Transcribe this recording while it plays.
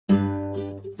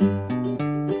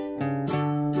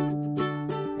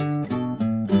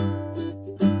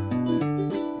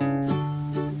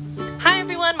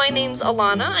name's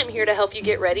Alana. I'm here to help you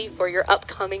get ready for your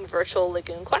upcoming virtual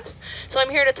Lagoon quest. So I'm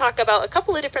here to talk about a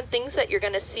couple of different things that you're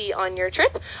going to see on your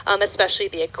trip, especially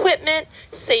the equipment,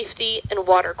 safety, and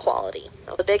water quality.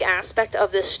 Now, the big aspect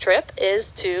of this trip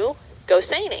is to go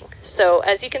seining. So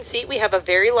as you can see, we have a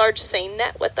very large seine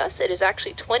net with us. It is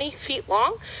actually 20 feet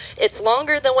long. It's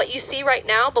longer than what you see right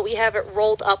now, but we have it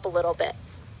rolled up a little bit.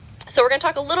 So we're going to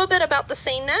talk a little bit about the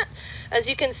seine net. As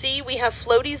you can see, we have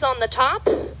floaties on the top.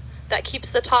 That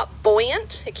keeps the top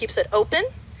buoyant. It keeps it open.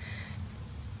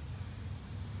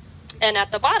 And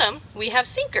at the bottom, we have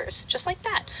sinkers, just like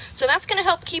that. So that's going to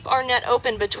help keep our net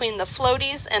open between the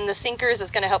floaties, and the sinkers is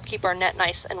going to help keep our net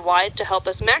nice and wide to help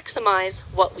us maximize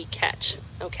what we catch,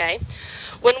 okay?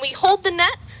 When we hold the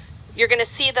net, you're going to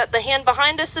see that the hand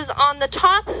behind us is on the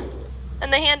top,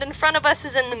 and the hand in front of us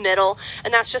is in the middle,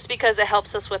 and that's just because it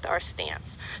helps us with our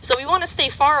stance. So we want to stay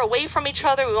far away from each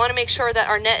other. We want to make sure that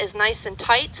our net is nice and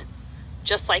tight,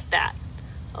 just like that.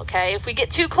 Okay, if we get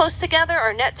too close together,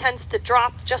 our net tends to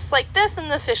drop just like this,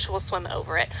 and the fish will swim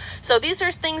over it. So these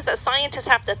are things that scientists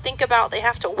have to think about. They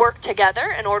have to work together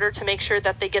in order to make sure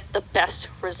that they get the best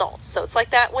results. So it's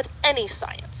like that with any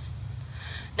science.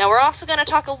 Now we're also going to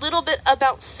talk a little bit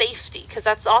about safety, because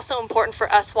that's also important for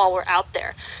us while we're out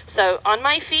there. So on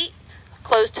my feet,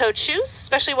 closed-toed shoes,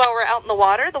 especially while we're out in the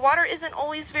water. The water isn't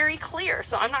always very clear,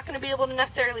 so I'm not going to be able to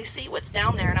necessarily see what's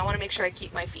down there, and I want to make sure I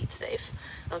keep my feet safe.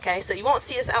 Okay, so you won't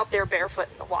see us out there barefoot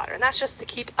in the water, and that's just to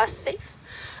keep us safe.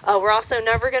 We're also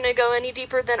never going to go any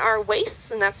deeper than our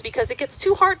waists, and that's because it gets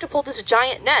too hard to pull this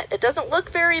giant net. It doesn't look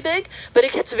very big, but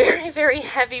it gets very, very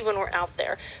heavy when we're out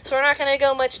there. So we're not going to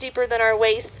go much deeper than our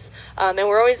waists, and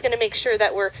we're always going to make sure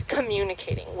that we're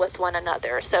communicating with one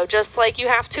another. So just like you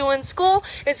have to in school,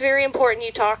 it's very important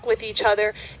you talk with each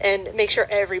other and make sure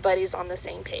everybody's on the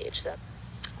same page. So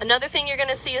another thing you're going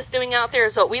to see us doing out there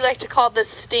is what we like to call the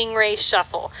stingray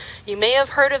shuffle. You may have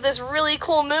heard of this really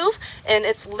cool move, and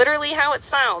it's literally how it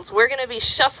sounds. We're going to be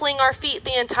shuffling our feet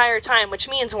the entire time, which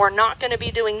means we're not going to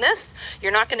be doing this.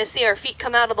 You're not going to see our feet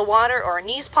come out of the water or our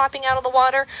knees popping out of the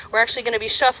water. We're actually going to be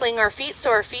shuffling our feet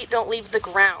so our feet don't leave the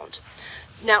ground.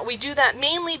 Now, we do that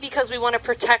mainly because we want to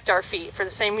protect our feet for the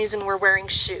same reason we're wearing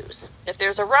shoes. If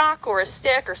there's a rock or a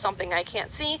stick or something I can't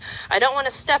see, I don't want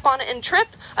to step on it and trip.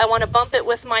 I want to bump it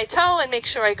with my toe and make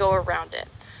sure I go around it.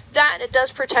 It does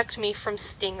protect me from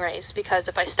stingrays, because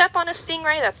if I step on a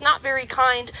stingray, that's not very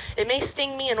kind. It may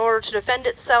sting me in order to defend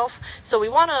itself, so we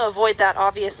want to avoid that,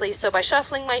 obviously. So by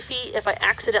shuffling my feet, if I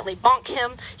accidentally bonk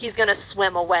him, he's going to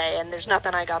swim away, and there's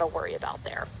nothing I got to worry about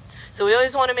there. So we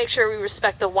always want to make sure we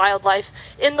respect the wildlife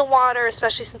in the water,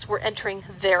 especially since we're entering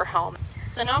their home.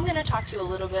 So now I'm going to talk to you a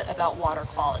little bit about water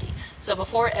quality. So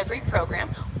before every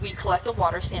program, we collect a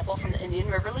water sample from the Indian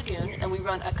River Lagoon, and we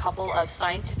run a couple of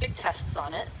scientific tests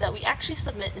on it that we actually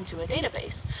submit into a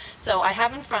database. So I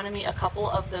have in front of me a couple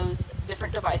of those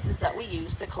different devices that we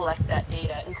use to collect that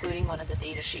data, including one of the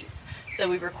data sheets. So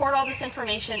we record all this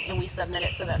information and we submit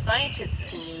it so that scientists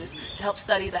can use to help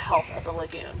study the health of the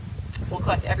lagoon. We'll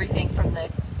collect everything from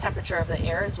the temperature of the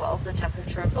air as well as the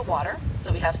temperature of the water.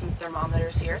 So we have some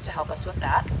thermometers here to help us with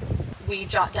that. We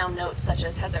jot down notes such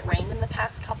as, has it rained in the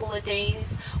past couple of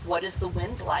days? What is the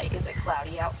wind like? Is it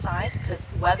cloudy outside? Because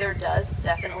weather does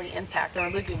definitely impact our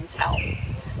lagoon's health,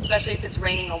 especially if it's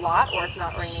raining a lot or it's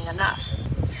not raining enough.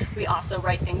 We also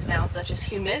write things down such as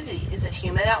humidity. Is it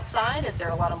humid outside? Is there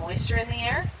a lot of moisture in the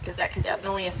air? Because that can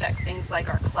definitely affect things like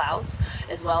our clouds,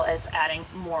 as well as adding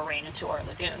more rain into our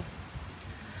lagoon.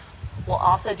 We'll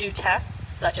also do tests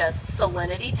such as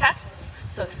salinity tests.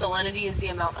 So salinity is the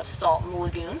amount of salt in the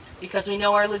lagoon, because we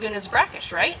know our lagoon is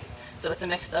brackish, right? So it's a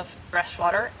mix of fresh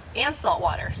water and salt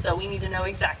water. So we need to know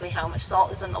exactly how much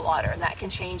salt is in the water, and that can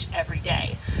change every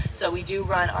day. So we do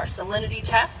run our salinity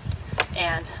tests,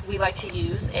 and we like to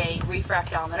use a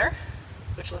refractometer,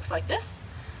 which looks like this.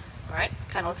 All right,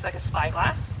 kind of looks like a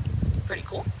spyglass. Pretty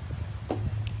cool.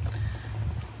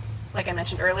 Like I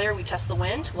mentioned earlier, we test the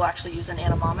wind. We'll actually use an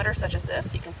anemometer such as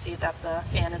this. You can see that the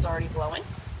fan is already blowing.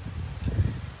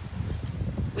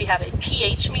 We have a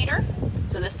pH meter.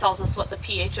 So this tells us what the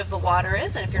pH of the water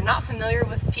is. And if you're not familiar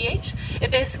with pH,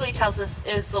 it basically tells us,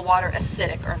 is the water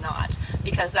acidic or not?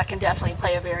 Because that can definitely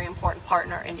play a very important part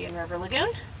in our Indian River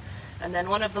Lagoon. And then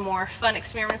one of the more fun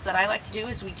experiments that I like to do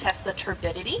is we test the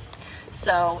turbidity.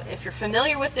 So if you're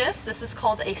familiar with this, this is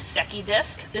called a Secchi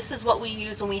disc. This is what we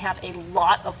use when we have a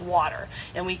lot of water,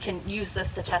 and we can use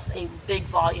this to test a big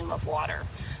volume of water.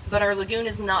 But our lagoon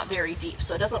is not very deep,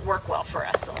 so it doesn't work well for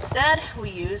us. So instead, we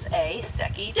use a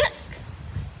Secchi disc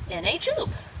in a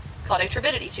tube called a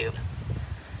turbidity tube.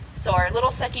 So our little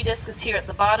Secchi disc is here at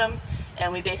the bottom,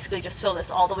 and we basically just fill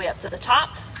this all the way up to the top.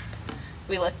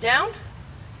 We look down,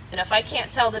 And if I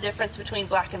can't tell the difference between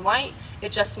black and white,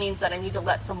 it just means that I need to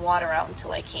let some water out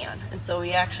until I can. And so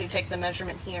we actually take the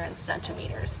measurement here in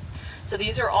centimeters. So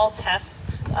these are all tests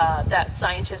that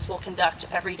scientists will conduct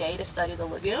every day to study the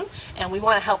lagoon, and we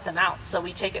want to help them out. So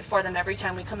we take it for them every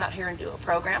time we come out here and do a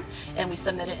program, and we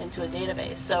submit it into a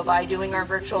database. So by doing our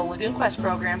virtual Lagoon Quest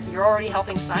program, you're already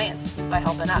helping science by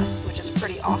helping us, which is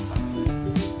pretty awesome.